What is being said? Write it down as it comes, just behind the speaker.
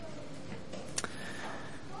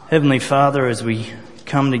Heavenly Father, as we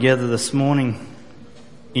come together this morning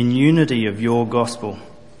in unity of your gospel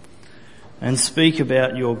and speak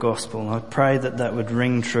about your gospel, I pray that that would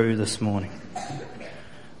ring true this morning.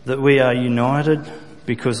 That we are united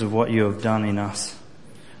because of what you have done in us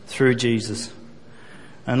through Jesus.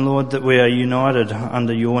 And Lord, that we are united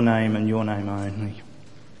under your name and your name only.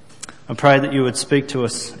 I pray that you would speak to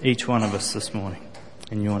us, each one of us this morning,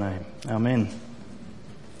 in your name. Amen.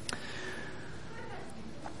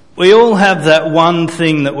 We all have that one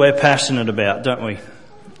thing that we're passionate about, don't we?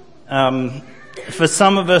 For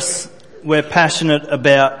some of us, we're passionate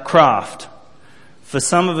about craft. For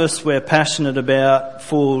some of us, we're passionate about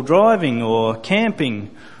full driving or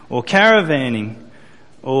camping or caravanning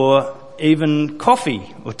or even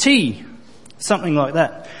coffee or tea, something like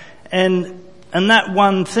that. And that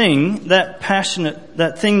one thing, that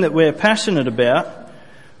thing that we're passionate about,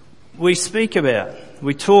 we speak about,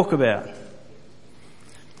 we talk about.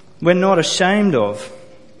 We're not ashamed of.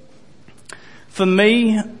 For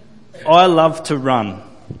me, I love to run.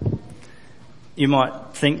 You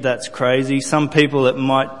might think that's crazy. Some people it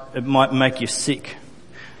might make you sick.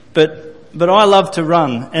 But I love to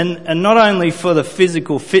run. And not only for the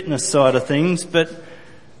physical fitness side of things, but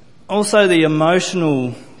also the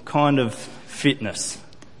emotional kind of fitness,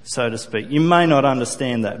 so to speak. You may not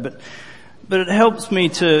understand that, but it helps me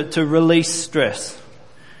to release stress.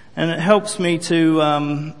 And it helps me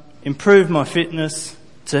to improve my fitness,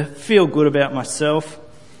 to feel good about myself.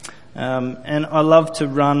 And I love to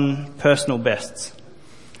run personal bests.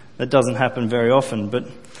 That doesn't happen very often, but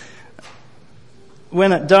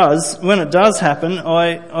when it does happen,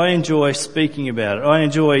 I enjoy speaking about it. I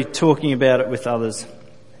enjoy talking about it with others.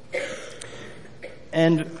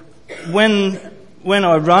 And when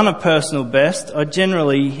I run a personal best, I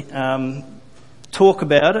generally talk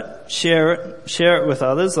about it, share it with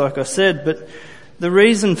others, like I said. But the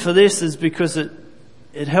reason for this is because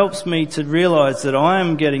it helps me to realise that I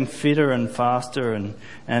am getting fitter and faster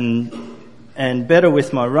and better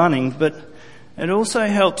with my running, but it also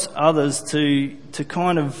helps others to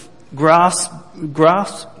kind of grasp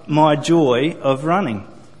my joy of running.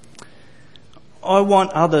 I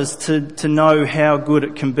want others to know how good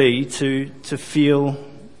it can be to feel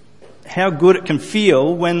how good it can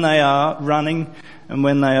feel when they are running and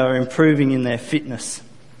when they are improving in their fitness.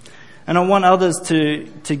 And I want others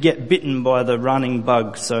to get bitten by the running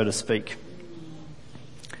bug, so to speak.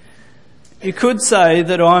 You could say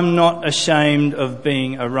that I'm not ashamed of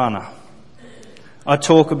being a runner. I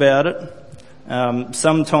talk about it.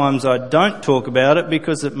 Sometimes I don't talk about it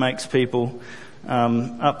because it makes people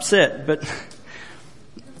upset.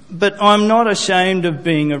 But I'm not ashamed of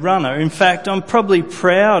being a runner. In fact, I'm probably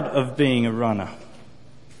proud of being a runner.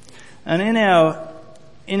 And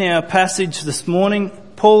in our passage this morning,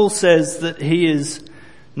 Paul says that he is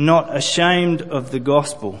not ashamed of the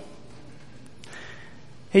gospel.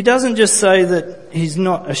 He doesn't just say that he's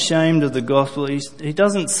not ashamed of the gospel. He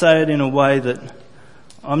doesn't say it in a way that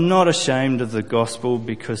I'm not ashamed of the gospel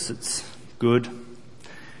because it's good.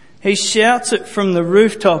 He shouts it from the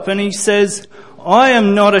rooftop and he says, I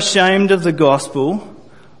am not ashamed of the gospel.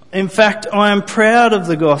 In fact, I am proud of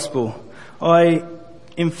the gospel. I,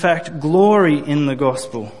 in fact, glory in the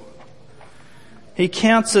gospel. He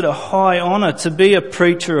counts it a high honour to be a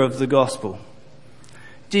preacher of the gospel.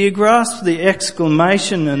 Do you grasp the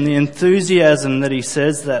exclamation and the enthusiasm that he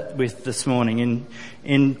says that with this morning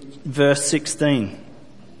in verse 16?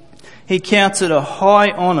 He counts it a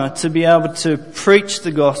high honour to be able to preach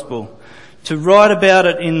the gospel, to write about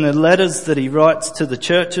it in the letters that he writes to the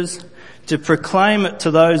churches, to proclaim it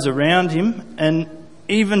to those around him, and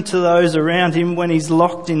even to those around him when he's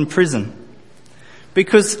locked in prison.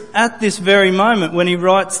 Because at this very moment when he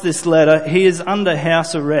writes this letter, he is under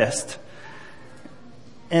house arrest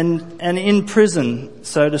and in prison,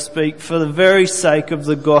 so to speak, for the very sake of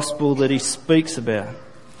the gospel that he speaks about.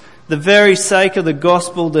 The very sake of the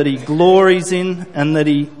gospel that he glories in and that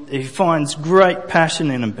he finds great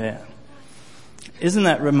passion in about. Isn't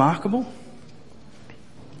that remarkable?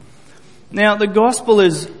 Now, the gospel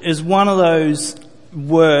is one of those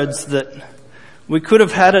words that we could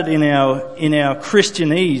have had it in our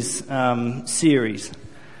Christianese series.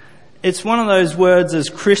 It's one of those words as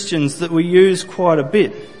Christians that we use quite a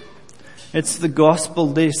bit. It's the gospel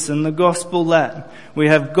this and the gospel that. We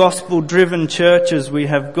have gospel-driven churches. We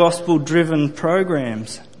have gospel-driven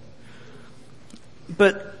programs.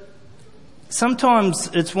 But sometimes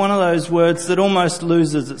it's one of those words that almost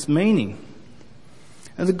loses its meaning.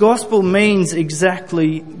 And the gospel means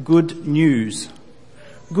exactly good news.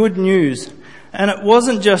 Good news. And it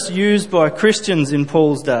wasn't just used by Christians in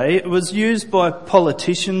Paul's day, it was used by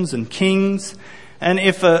politicians and kings And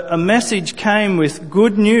if a message came with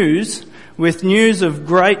good news, with news of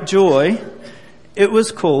great joy, it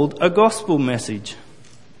was called a gospel message.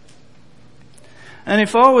 And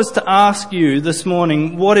if I was to ask you this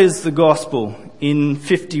morning, what is the gospel in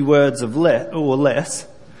 50 words or less,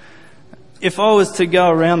 if I was to go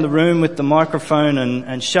around the room with the microphone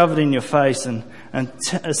and shove it in your face and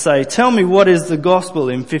say, tell me what is the gospel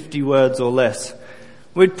in 50 words or less,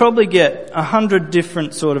 we'd probably get 100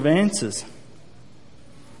 different sort of answers.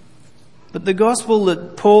 But the gospel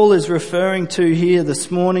that Paul is referring to here this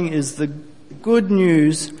morning is the good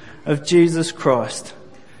news of Jesus Christ,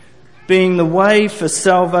 being the way for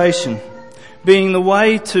salvation, being the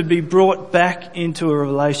way to be brought back into a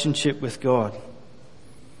relationship with God.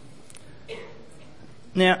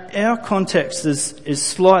 Now, our context is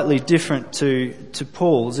slightly different to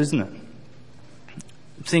Paul's, isn't it?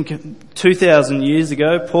 Think 2,000 years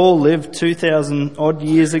ago, Paul lived 2,000 odd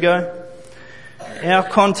years ago. Our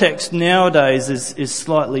context nowadays is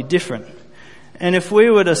slightly different. And if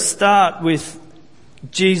we were to start with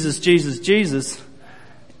Jesus, Jesus, Jesus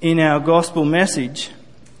in our gospel message,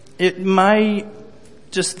 it may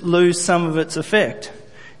just lose some of its effect.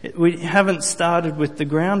 We haven't started with the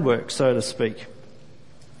groundwork, so to speak.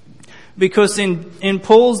 Because in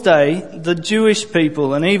Paul's day, the Jewish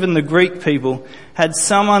people and even the Greek people had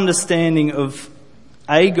some understanding of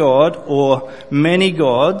a God or many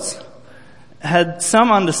gods, had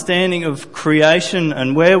some understanding of creation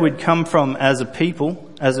and where we'd come from as a people,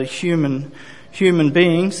 as a human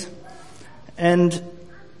beings, and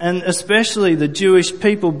especially the Jewish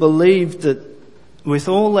people believed that with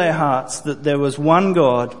all their hearts that there was one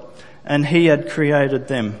God and He had created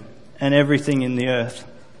them and everything in the earth.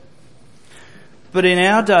 But in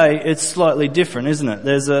our day, it's slightly different, isn't it?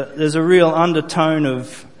 There's a real undertone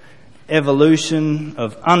of evolution,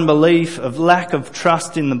 of unbelief, of lack of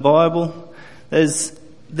trust in the Bible. There's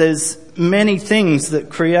many things that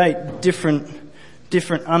create different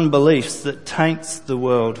unbeliefs that taints the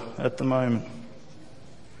world at the moment.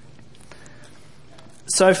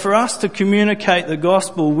 So for us to communicate the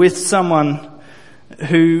gospel with someone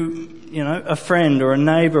who, a friend or a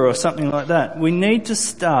neighbour or something like that, we need to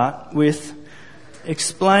start with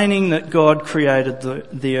explaining that God created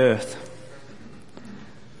the earth.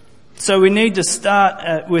 So we need to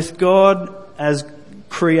start with God as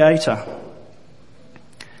creator.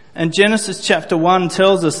 And Genesis chapter 1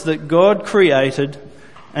 tells us that God created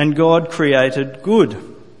and God created good.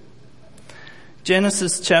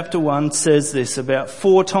 Genesis chapter 1 says this about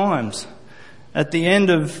 4 times. At the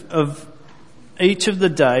end of each of the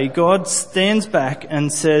day, God stands back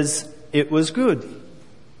and says, it was good.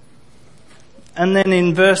 And then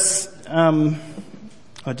in verse, I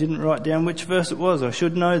didn't write down which verse it was, I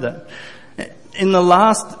should know that. In the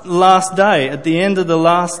last day, at the end of the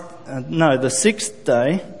 6th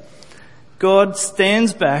day, God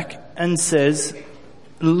stands back and says,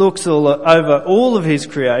 looks over all of His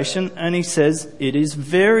creation and He says, it is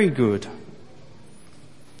very good.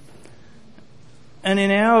 And in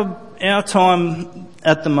our time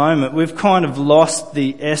at the moment, we've kind of lost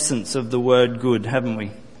the essence of the word good, haven't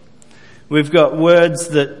we? We've got words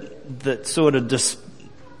that sort of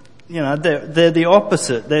they're the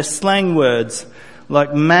opposite. They're slang words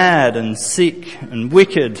like mad and sick and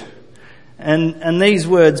wicked. And these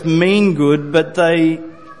words mean good, but they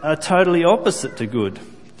are totally opposite to good.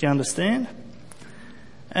 Do you understand?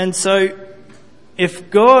 And so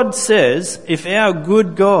if our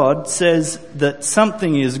good God says that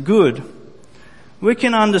something is good, we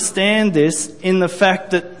can understand this in the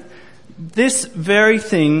fact that this very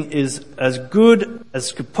thing is as good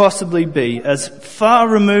as could possibly be, as far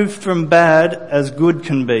removed from bad as good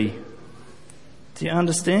can be. Do you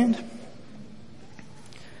understand?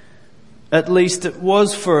 At least it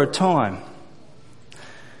was for a time.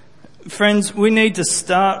 Friends, we need to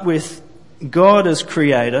start with God as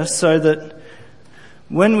creator so that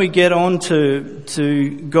when we get on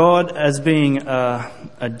to God as being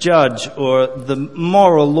a judge or the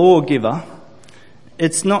moral lawgiver,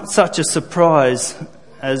 it's not such a surprise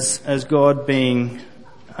as God being,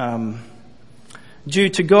 due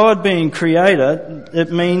to God being creator,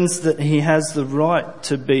 it means that He has the right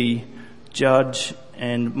to be judge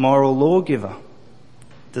and moral lawgiver.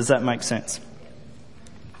 Does that make sense?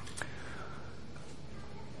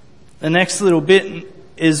 The next little bit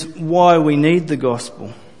is why we need the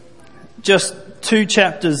gospel. Just 2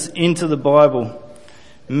 chapters into the Bible,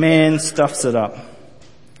 man stuffs it up.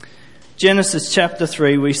 Genesis chapter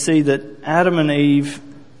 3, we see that Adam and Eve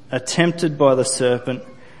are tempted by the serpent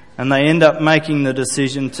and they end up making the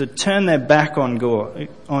decision to turn their back on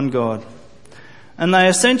God. And they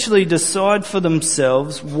essentially decide for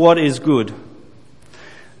themselves what is good.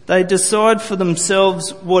 They decide for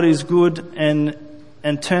themselves what is good and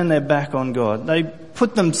turn their back on God. They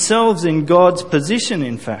put themselves in God's position,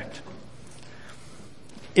 in fact.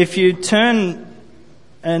 If you turn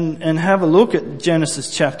and have a look at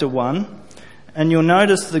Genesis chapter 1, and you'll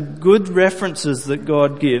notice the good references that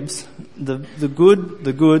God gives, the good,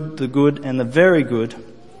 the good, the good, and the very good.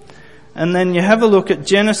 And then you have a look at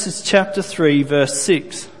Genesis chapter 3, verse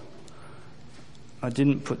 6. I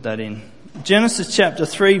didn't put that in. Genesis chapter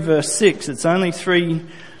 3, verse 6. It's only three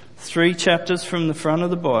chapters from the front of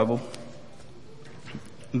the Bible.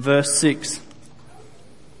 Verse 6.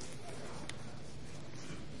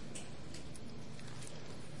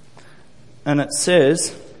 And it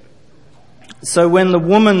says, "So when the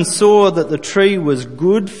woman saw that the tree was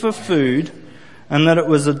good for food, and that it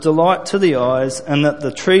was a delight to the eyes, and that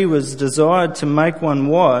the tree was desired to make one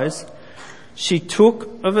wise, she took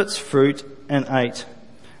of its fruit and ate.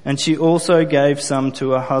 And she also gave some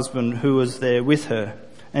to her husband who was there with her,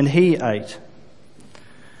 and he ate."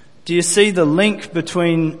 Do you see the link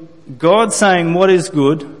between God saying what is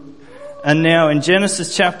good, and now in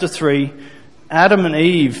Genesis chapter 3, Adam and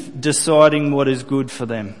Eve deciding what is good for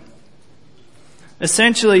them?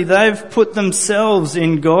 Essentially, they've put themselves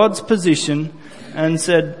in God's position and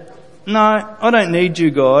said, "No, I don't need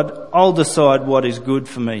you, God. I'll decide what is good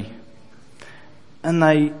for me." And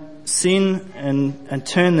they sin and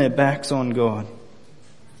turn their backs on God.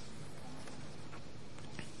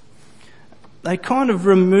 They kind of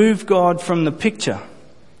remove God from the picture.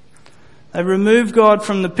 They remove God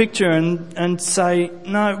from the picture and say,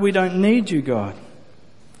 "No, we don't need you, God."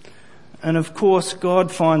 And of course,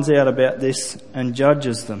 God finds out about this and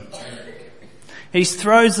judges them. He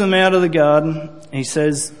throws them out of the garden. He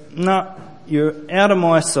says, "No, you're out of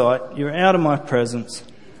my sight. You're out of my presence."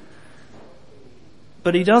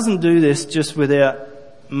 But he doesn't do this just without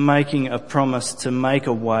making a promise to make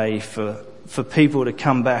a way for people to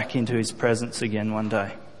come back into his presence again one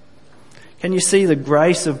day. Can you see the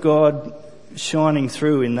grace of God shining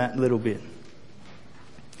through in that little bit?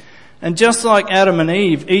 And just like Adam and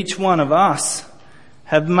Eve, each one of us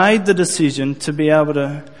have made the decision to be able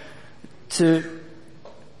to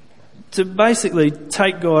basically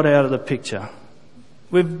take God out of the picture.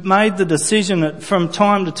 We've made the decision from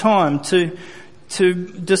time to time to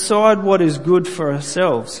decide what is good for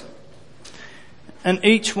ourselves. And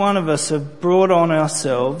each one of us have brought on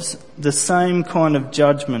ourselves the same kind of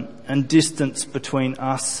judgment and distance between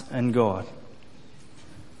us and God.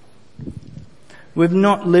 We've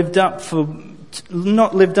not lived up to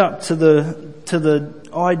the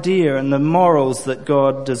idea and the morals that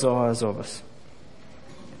God desires of us.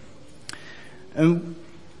 And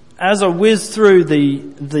as I whiz through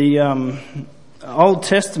the Old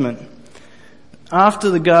Testament, after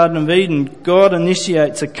the Garden of Eden, God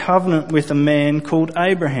initiates a covenant with a man called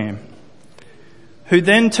Abraham, who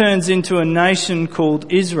then turns into a nation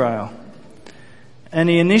called Israel. And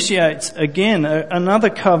he initiates again another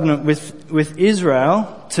covenant with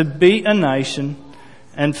Israel to be a nation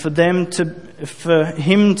and for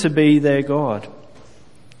him to be their God.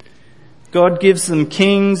 God gives them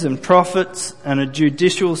kings and prophets and a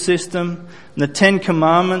judicial system, and the 10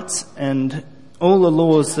 Commandments and all the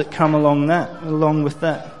laws that come along with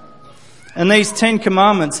that. And these 10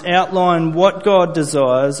 Commandments outline what God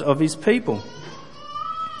desires of his people.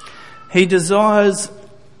 He desires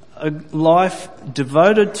a life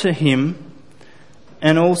devoted to him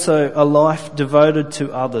and also a life devoted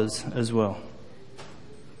to others as well.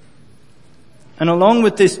 And along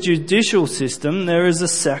with this judicial system, there is a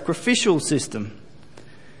sacrificial system.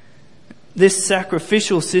 This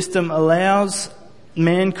sacrificial system allows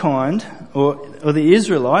mankind, or the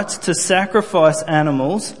Israelites, to sacrifice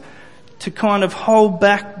animals to kind of hold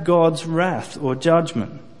back God's wrath or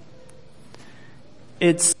judgment.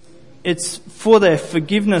 It's for their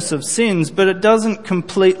forgiveness of sins, but it doesn't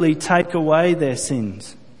completely take away their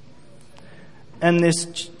sins. And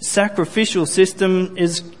this sacrificial system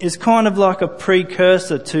is kind of like a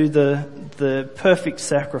precursor to the perfect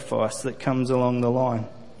sacrifice that comes along the line.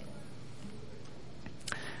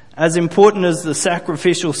 As important as the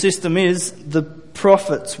sacrificial system is, the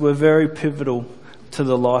prophets were very pivotal to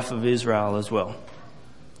the life of Israel as well.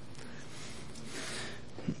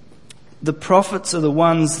 The prophets are the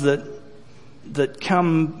ones that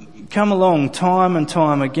come along time and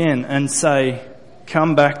time again and say,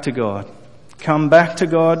 "Come back to God. Come back to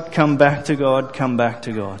God, come back to God, come back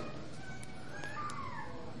to God."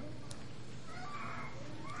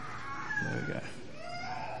 There we go.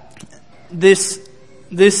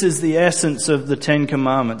 This is the essence of the 10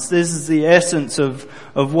 Commandments. This is the essence of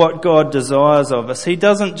what God desires of us. He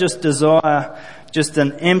doesn't just desire just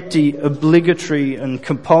an empty, obligatory and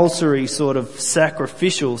compulsory sort of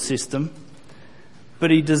sacrificial system,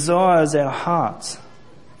 but he desires our hearts.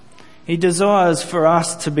 He desires for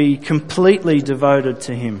us to be completely devoted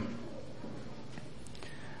to him.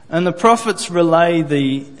 And the prophets relay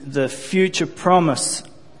the future promise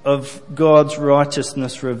of God's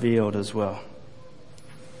righteousness revealed as well.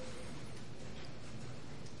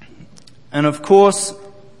 And of course,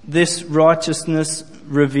 this righteousness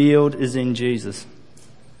revealed is in Jesus.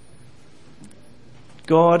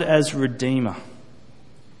 God as Redeemer.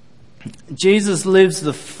 Jesus lives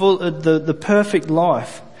the perfect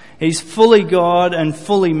life. He's fully God and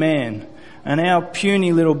fully man. And our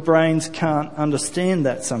puny little brains can't understand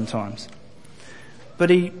that sometimes. But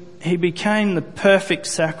he became the perfect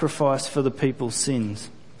sacrifice for the people's sins.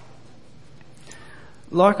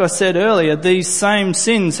 Like I said earlier, these same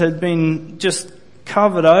sins had been just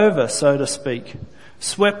covered over, so to speak,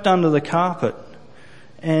 swept under the carpet.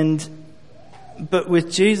 But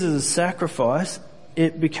with Jesus' sacrifice,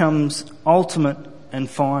 it becomes ultimate and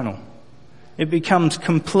final. It becomes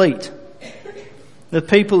complete. The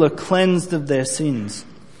people are cleansed of their sins.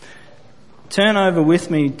 Turn over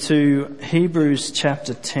with me to Hebrews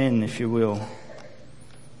chapter 10, if you will.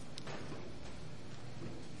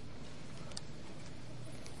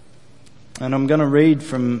 And I'm going to read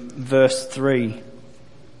from verse 3.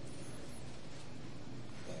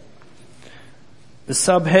 The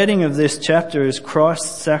subheading of this chapter is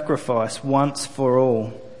Christ's sacrifice once for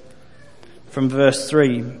all. From verse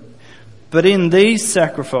 3. But in these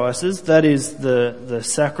sacrifices, that is the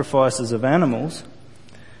sacrifices of animals,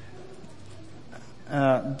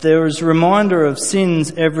 there is a reminder of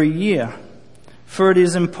sins every year. For it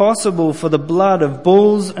is impossible for the blood of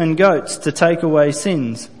bulls and goats to take away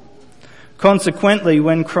sins. Consequently,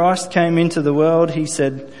 when Christ came into the world, he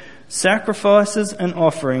said, "Sacrifices and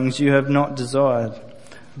offerings you have not desired,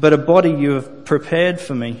 but a body you have prepared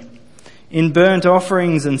for me. In burnt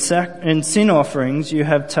offerings and sin offerings you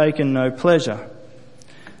have taken no pleasure."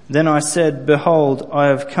 Then I said, "Behold, I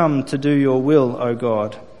have come to do your will, O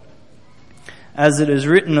God, as it is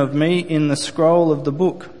written of me in the scroll of the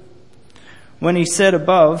book." When he said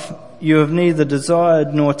above, "You have neither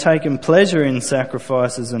desired nor taken pleasure in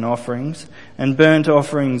sacrifices and offerings, and burnt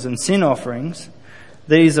offerings and sin offerings,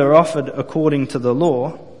 these are offered according to the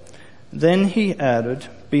law," then he added,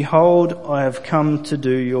 "Behold, I have come to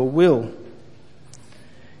do your will."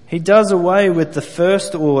 He does away with the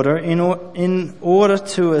first order in order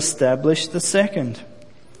to establish the second.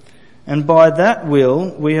 And by that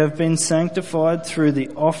will we have been sanctified through the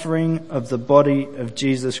offering of the body of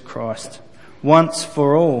Jesus Christ, once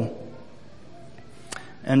for all.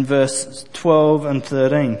 And verse 12 and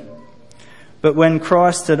 13. But when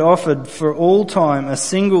Christ had offered for all time a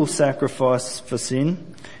single sacrifice for sin,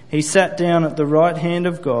 he sat down at the right hand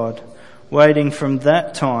of God, waiting from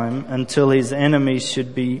that time until his enemies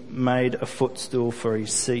should be made a footstool for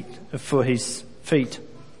his feet.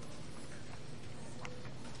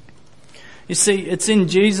 You see, it's in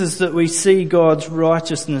Jesus that we see God's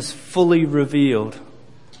righteousness fully revealed.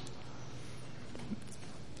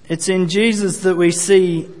 It's in Jesus that we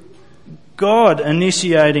see God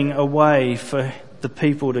initiating a way for the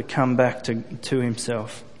people to come back to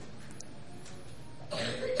himself.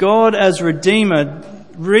 God as Redeemer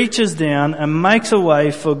reaches down and makes a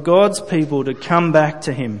way for God's people to come back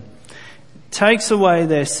to him, takes away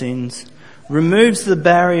their sins, removes the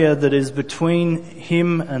barrier that is between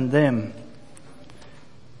him and them,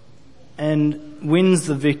 and wins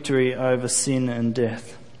the victory over sin and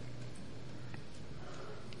death.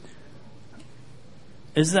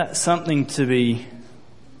 Is that something to be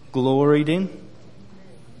gloried in?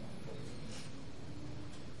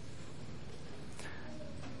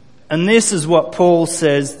 And this is what Paul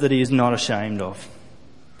says that he is not ashamed of.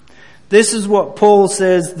 This is what Paul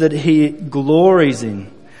says that he glories in.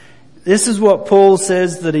 This is what Paul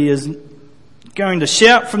says that he is going to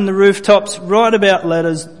shout from the rooftops, write about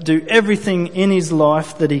letters, do everything in his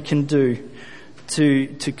life that he can do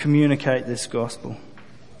to communicate this gospel.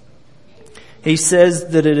 He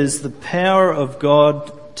says that it is the power of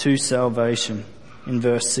God to salvation in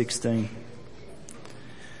verse 16.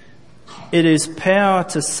 It is power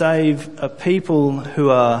to save a people who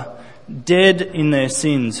are dead in their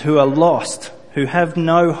sins, who are lost, who have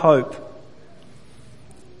no hope.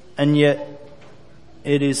 And yet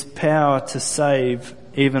it is power to save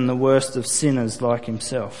even the worst of sinners like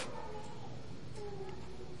himself.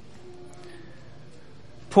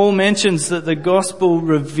 Paul mentions that the gospel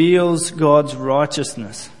reveals God's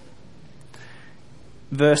righteousness.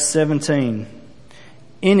 Verse 17.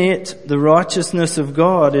 In it, the righteousness of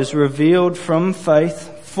God is revealed from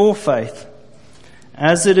faith for faith.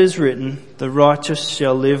 As it is written, the righteous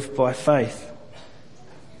shall live by faith.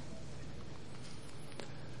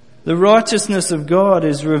 The righteousness of God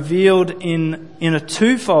is revealed in a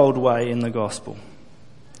twofold way in the gospel.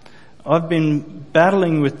 I've been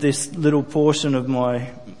battling with this little portion of my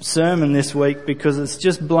sermon this week because it's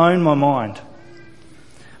just blown my mind.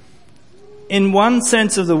 In one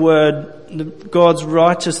sense of the word, God's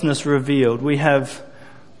righteousness revealed, we have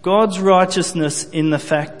God's righteousness in the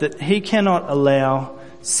fact that he cannot allow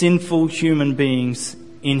sinful human beings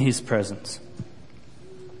in his presence.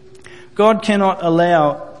 God cannot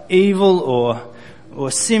allow evil or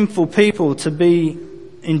sinful people to be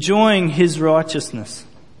enjoying his righteousness.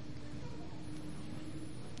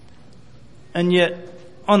 And yet,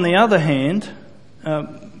 on the other hand,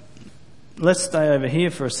 let's stay over here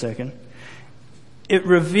for a second. It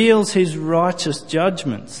reveals his righteous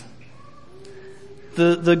judgments.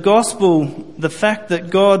 The gospel, the fact that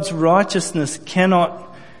God's righteousness cannot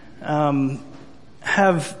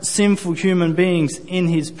have sinful human beings in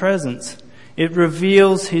his presence, it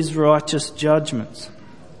reveals his righteous judgments.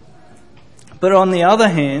 But on the other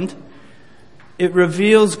hand, it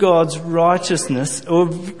reveals God's righteousness, or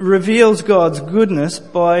reveals God's goodness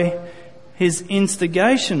by his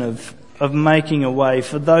instigation of making a way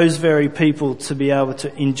for those very people to be able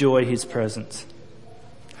to enjoy his presence.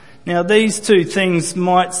 Now, these two things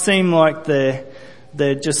might seem like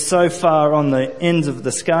they're just so far on the ends of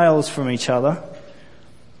the scales from each other.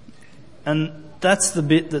 And that's the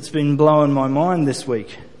bit that's been blowing my mind this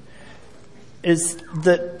week, is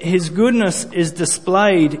that his goodness is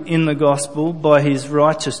displayed in the gospel by his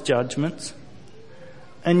righteous judgments,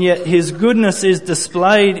 and yet his goodness is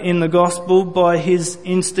displayed in the gospel by his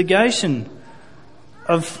instigation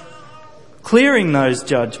of clearing those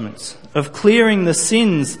judgments, of clearing the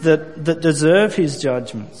sins that deserve his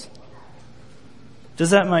judgments. Does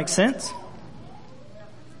that make sense?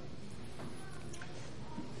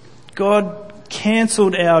 God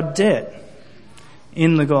cancelled our debt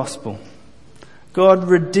in the gospel. God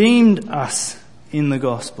redeemed us in the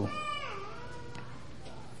gospel.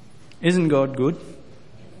 Isn't God good?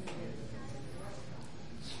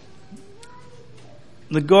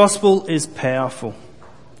 The gospel is powerful.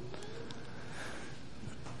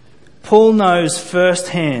 Paul knows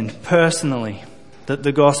firsthand, personally, that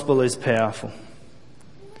the gospel is powerful.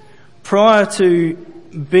 Prior to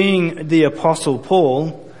being the Apostle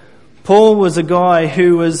Paul was a guy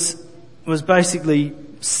who was basically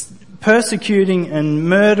persecuting and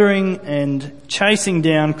murdering and chasing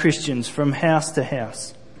down Christians from house to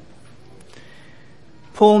house.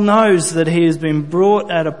 Paul knows that he has been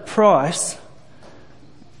brought at a price,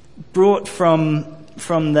 brought from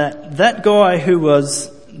that guy who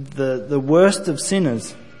was the worst of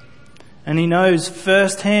sinners. And he knows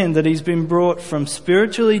firsthand that he's been brought from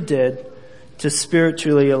spiritually dead to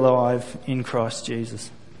spiritually alive in Christ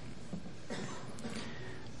Jesus.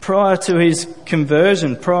 Prior to his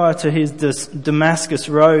conversion, prior to his Damascus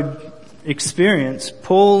Road experience,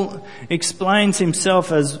 Paul explains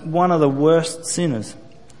himself as one of the worst sinners.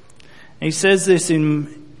 He says this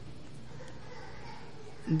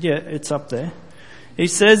it's up there. He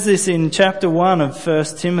says this in chapter 1 of 1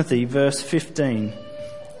 Timothy, verse 15.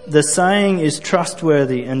 The saying is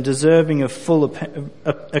trustworthy and deserving of full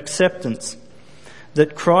acceptance,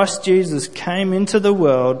 that Christ Jesus came into the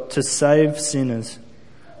world to save sinners,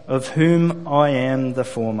 of whom I am the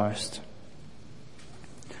foremost.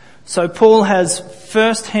 So Paul has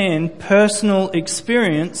first-hand personal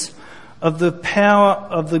experience of the power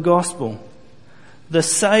of the gospel, the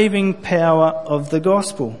saving power of the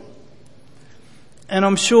gospel. And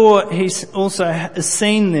I'm sure he's also has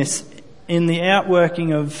seen this in the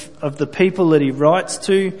outworking of the people that he writes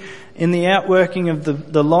to, in the outworking of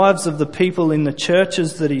the lives of the people in the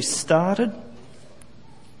churches that he started.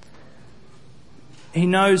 He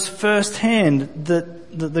knows firsthand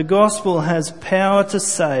that the gospel has power to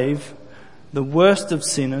save the worst of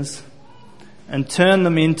sinners and turn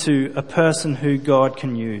them into a person who God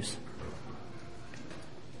can use.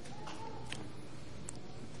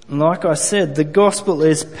 Like I said, the gospel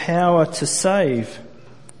is power to save.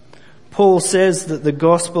 Paul says that the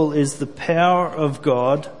gospel is the power of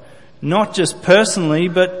God, not just personally,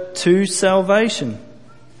 but to salvation.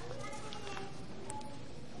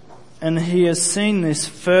 And he has seen this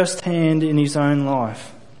firsthand in his own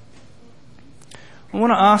life. I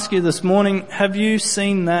want to ask you this morning, have you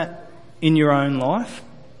seen that in your own life?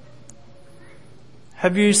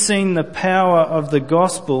 Have you seen the power of the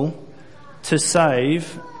gospel to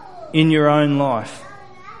save in your own life?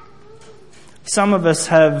 Some of us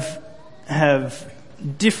have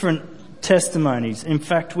different testimonies. In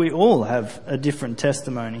fact, we all have a different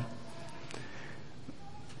testimony.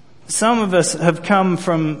 some of us have come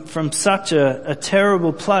from such a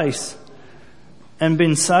terrible place and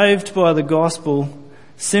been saved by the gospel,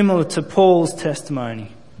 similar to Paul's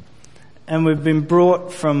testimony. And we've been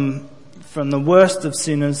brought from the worst of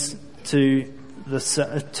sinners to the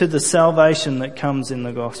salvation that comes in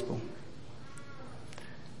the gospel.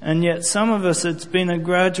 And yet some of us, it's been a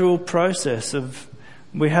gradual process of,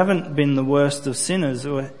 we haven't been the worst of sinners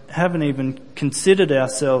or haven't even considered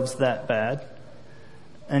ourselves that bad,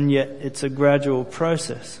 and yet it's a gradual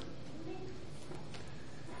process.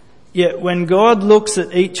 Yet when God looks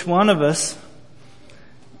at each one of us,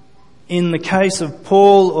 in the case of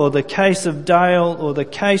Paul or the case of Dale or the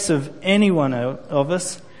case of any one of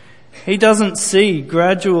us, He doesn't see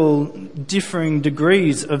gradual differing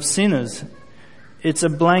degrees of sinners. It's a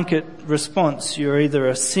blanket response. You're either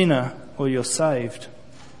a sinner or you're saved.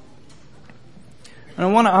 And I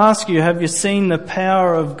want to ask you, have you seen the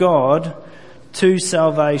power of God to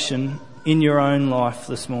salvation in your own life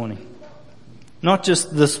this morning? Not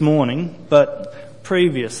just this morning, but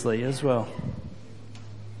previously as well.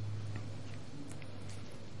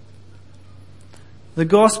 The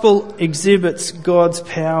gospel exhibits God's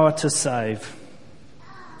power to save.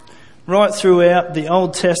 Right throughout the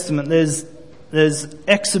Old Testament, there's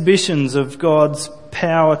exhibitions of God's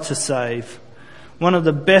power to save. One of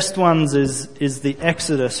the best ones is the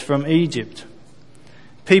Exodus from Egypt.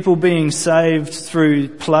 People being saved through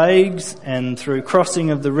plagues and through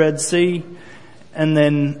crossing of the Red Sea, and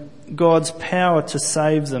then God's power to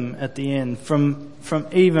save them at the end from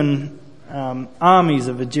even armies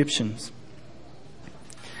of Egyptians.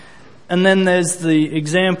 And then there's the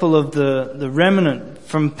example of the remnant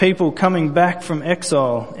from people coming back from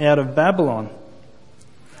exile out of Babylon.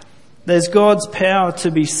 There's God's power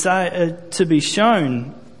to be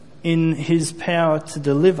shown in His power to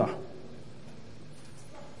deliver.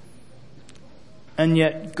 And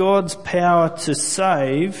yet God's power to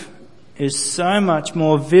save is so much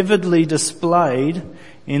more vividly displayed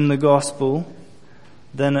in the gospel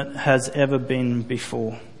than it has ever been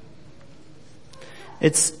before.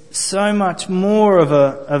 It's so much more of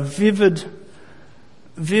a vivid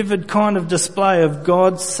kind of display of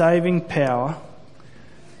God's saving power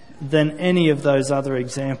than any of those other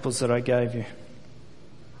examples that I gave you.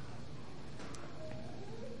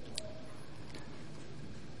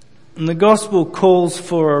 And the gospel calls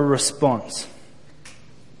for a response.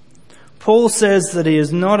 Paul says that he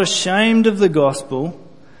is not ashamed of the gospel,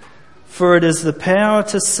 for it is the power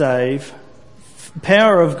to save,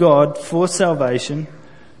 power of God for salvation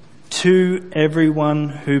to everyone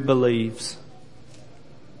who believes.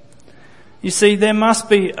 You see, there must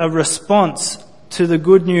be a response to the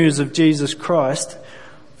good news of Jesus Christ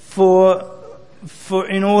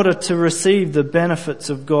in order to receive the benefits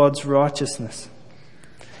of God's righteousness,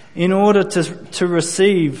 in order to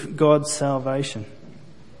receive God's salvation.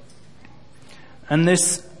 And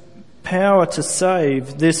this power to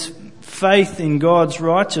save, this faith in God's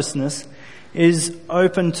righteousness, is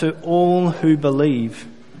open to all who believe.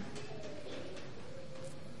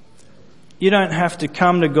 You don't have to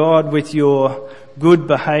come to God with your good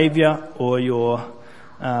behaviour or your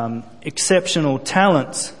exceptional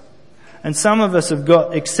talents. And some of us have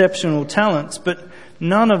got exceptional talents, but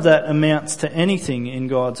none of that amounts to anything in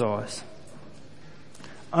God's eyes.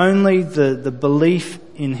 Only the belief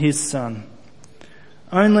in His Son.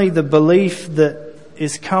 Only the belief that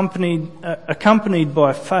is accompanied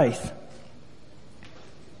by faith.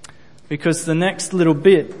 Because the next little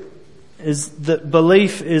bit is that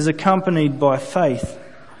belief is accompanied by faith.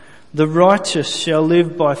 The righteous shall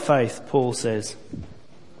live by faith, Paul says.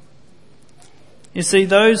 You see,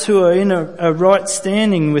 those who are in a right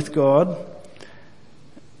standing with God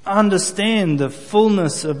understand the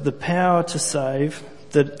fullness of the power to save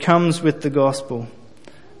that comes with the gospel,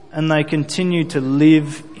 and they continue to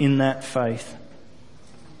live in that faith.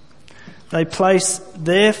 They place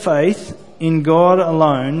their faith in God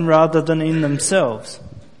alone rather than in themselves.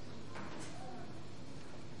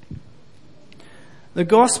 The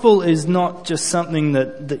gospel is not just something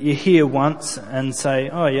that you hear once and say,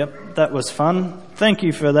 oh yep, that was fun, thank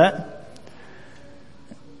you for that.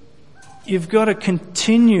 You've got to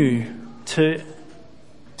continue to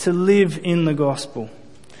live in the gospel.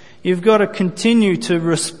 You've got to continue to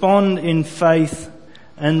respond in faith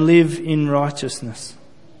and live in righteousness.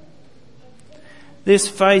 This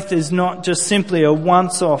faith is not just simply a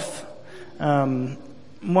once-off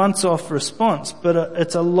response, but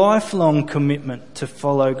it's a lifelong commitment to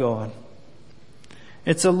follow God.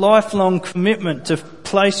 It's a lifelong commitment to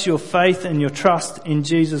place your faith and your trust in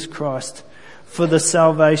Jesus Christ for the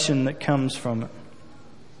salvation that comes from it.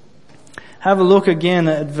 Have a look again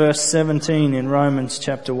at verse 17 in Romans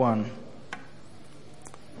chapter 1.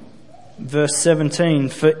 Verse 17,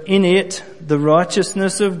 for in it the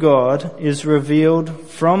righteousness of God is revealed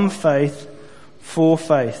from faith for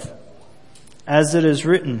faith. As it is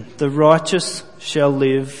written, the righteous shall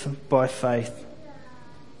live by faith.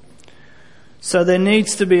 So there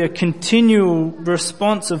needs to be a continual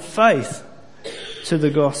response of faith to the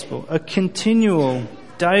gospel, a continual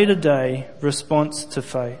day-to-day response to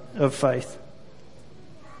faith.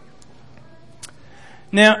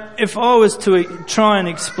 Now, if I was to try and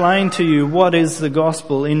explain to you what is the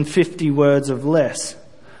gospel in 50 words or less,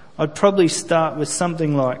 I'd probably start with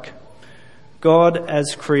something like God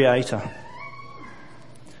as creator.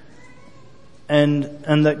 And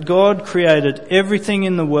that God created everything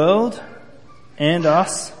in the world and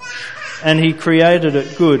us, and He created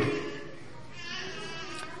it good.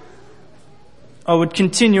 I would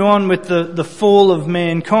continue on with the fall of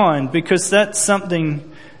mankind, because that's something.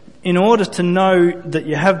 In order to know that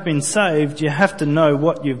you have been saved, you have to know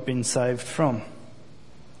what you've been saved from.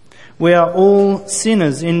 We are all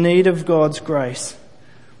sinners in need of God's grace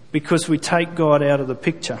because we take God out of the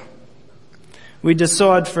picture. We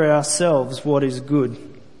decide for ourselves what is good.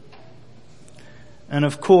 And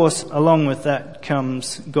of course, along with that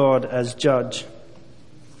comes God as judge.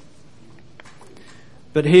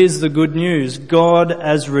 But here's the good news: God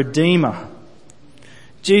as redeemer.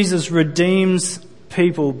 Jesus redeems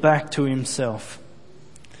people back to Himself,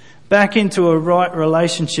 back into a right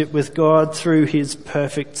relationship with God through His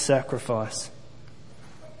perfect sacrifice.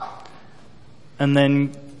 And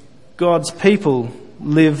then God's people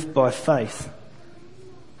live by faith.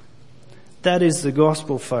 That is the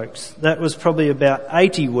gospel, folks. That was probably about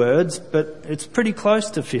 80 words, but it's pretty close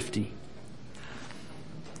to 50.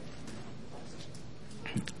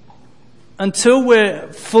 Until we're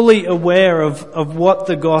fully aware of what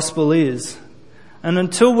the gospel is, and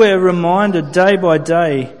until we're reminded day by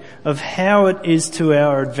day of how it is to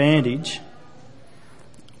our advantage,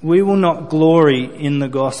 we will not glory in the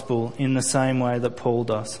gospel in the same way that Paul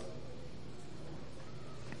does.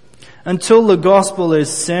 Until the gospel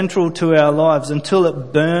is central to our lives, until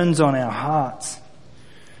it burns on our hearts,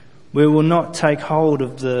 we will not take hold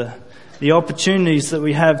of the opportunities that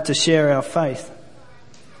we have to share our faith.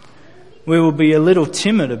 We will be a little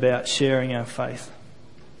timid about sharing our faith.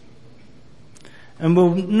 And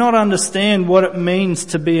we'll not understand what it means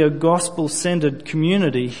to be a gospel-centered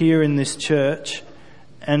community here in this church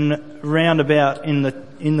and round about in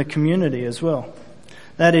the community as well.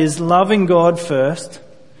 That is, loving God first,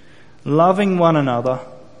 loving one another,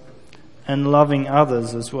 and loving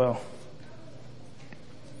others as well.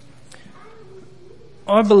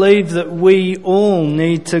 I believe that we all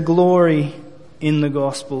need to glory in the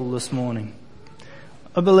gospel this morning.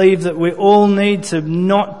 I believe that we all need to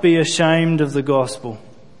not be ashamed of the gospel,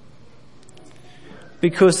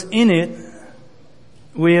 because in it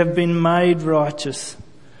we have been made righteous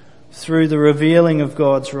through the revealing of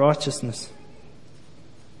God's righteousness.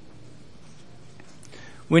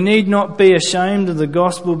 We need not be ashamed of the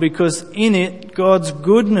gospel, because in it God's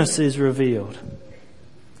goodness is revealed.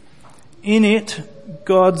 In it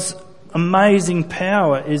God's amazing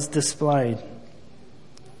power is displayed.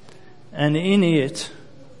 And in it,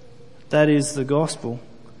 that is the gospel,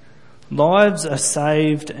 lives are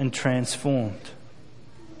saved and transformed.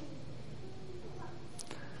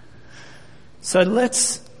 So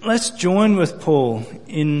let's join with Paul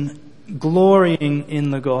in glorying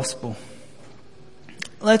in the gospel.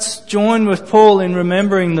 Let's join with Paul in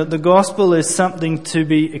remembering that the gospel is something to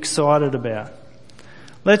be excited about.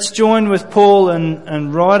 Let's join with Paul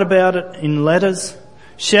and write about it in letters,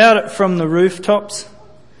 shout it from the rooftops.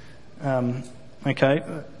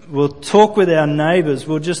 We'll talk with our neighbours.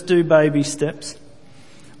 We'll just do baby steps.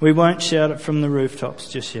 We won't shout it from the rooftops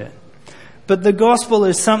just yet. But the gospel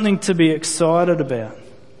is something to be excited about.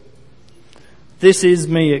 This is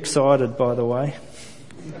me excited, by the way.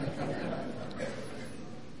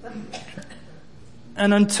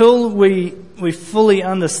 And until we fully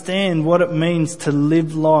understand what it means to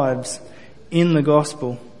live lives in the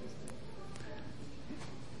gospel,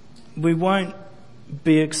 we won't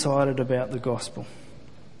be excited about the gospel.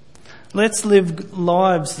 Let's live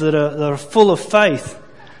lives that are full of faith,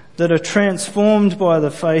 that are transformed by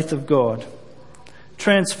the faith of God,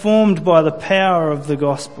 transformed by the power of the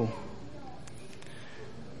gospel.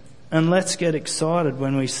 And let's get excited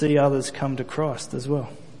when we see others come to Christ as well.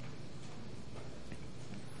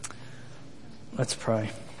 Let's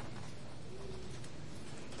pray.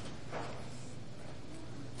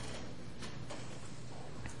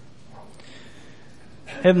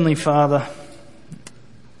 Heavenly Father,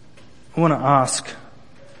 I want to ask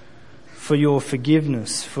for your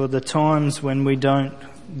forgiveness for the times when we don't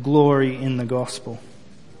glory in the gospel,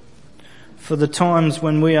 for the times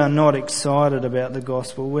when we are not excited about the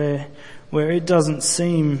gospel, where it doesn't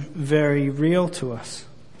seem very real to us.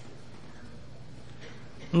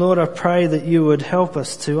 Lord, I pray that you would help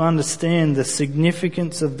us to understand the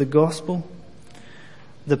significance of the gospel,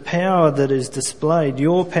 the power that is displayed,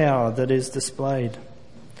 your power that is displayed,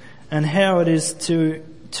 and how it is to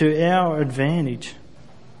our advantage.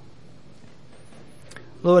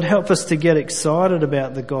 Lord, help us to get excited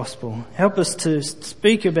about the gospel. Help us to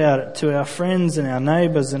speak about it to our friends and our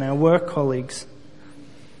neighbours and our work colleagues.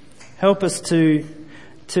 Help us to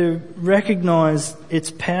recognise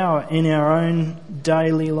its power in our own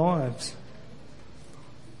daily lives.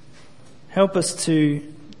 Help us to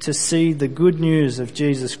see the good news of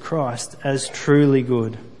Jesus Christ as truly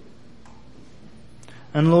good.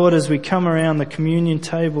 And Lord, as we come around the communion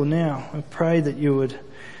table now, I pray that you would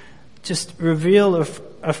just reveal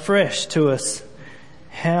afresh to us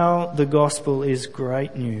how the gospel is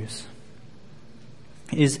great news,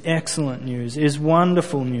 is excellent news, is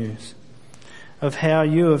wonderful news of how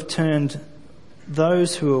you have turned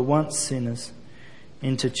those who were once sinners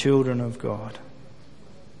into children of God.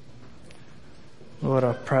 Lord,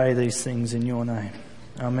 I pray these things in your name.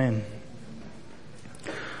 Amen.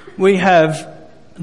 We have